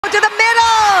to the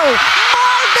middle.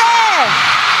 Molde.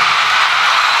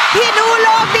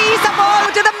 Hinulog ni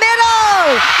Isabel to the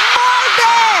middle.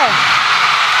 Molde.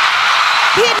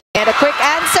 And a quick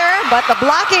answer, but the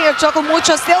blocking of Choco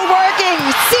Mucho still working.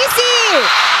 Cici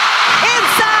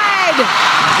inside.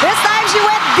 This time she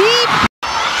went deep.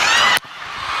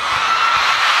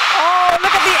 Oh,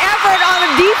 look at the effort on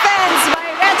the defense by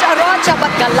Reg Arocha,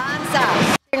 but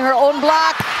Galanza her own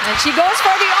block, and she goes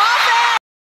for the offense.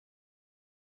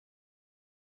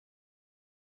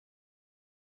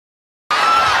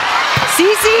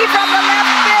 Cici from the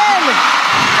left pin.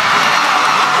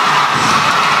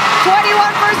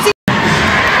 21 for Cici.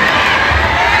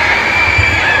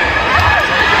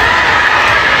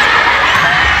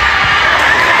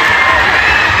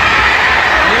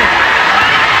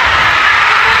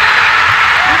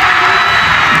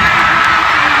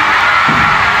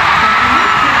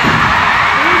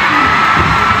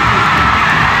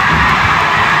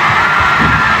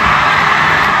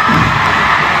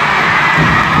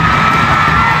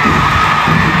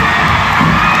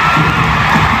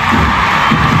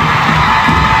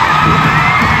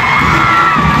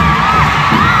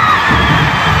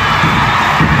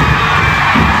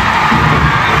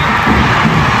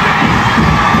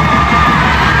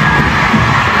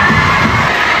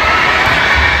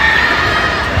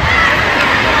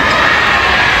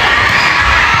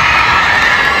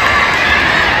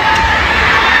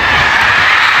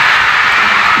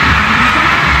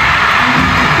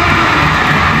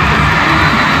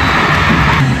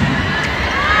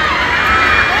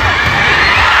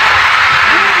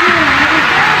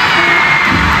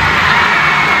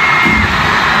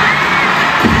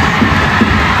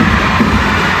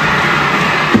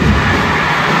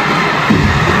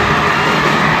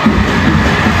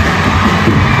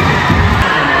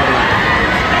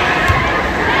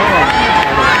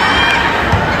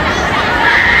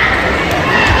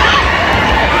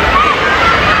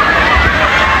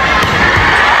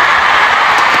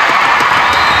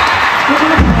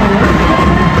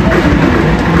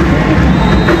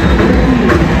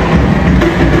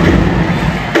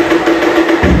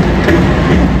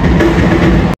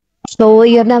 So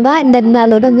yun na nga,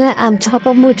 nanalo na nga ang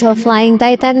Choco Mucho Flying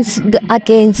Titans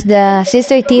against the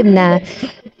sister team na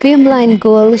Creamline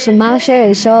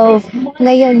Smasher. So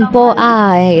ngayon po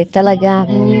ay talagang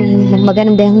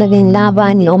magandang naging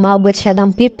laban. Umabot siya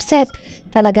ng 5th set.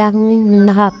 Talagang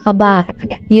nakakaba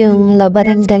yung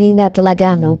labanan kanina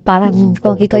talaga. No? Parang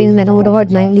kung ikaw yung nanonood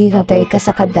na hindi ka tayo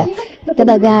kasakada.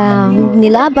 Talagang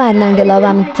nilaban ng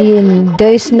dalawang team.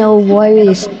 There's no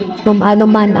worries kung ano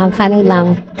man ang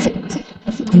kanilang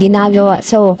ginagawa.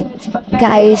 So,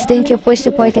 guys, thank you for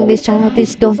supporting this channel.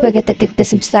 Please don't forget to click the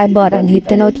subscribe button, hit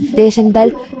the notification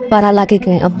bell para lagi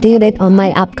kayong updated on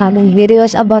my upcoming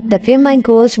videos about the Creamline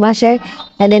Smasher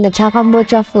and then the Choco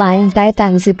Mucho Flying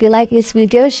Titans. If you like this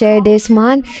video, share this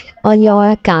one on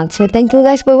your account. So, thank you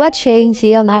guys for watching.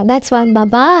 See you on our next one.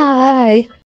 Bye-bye!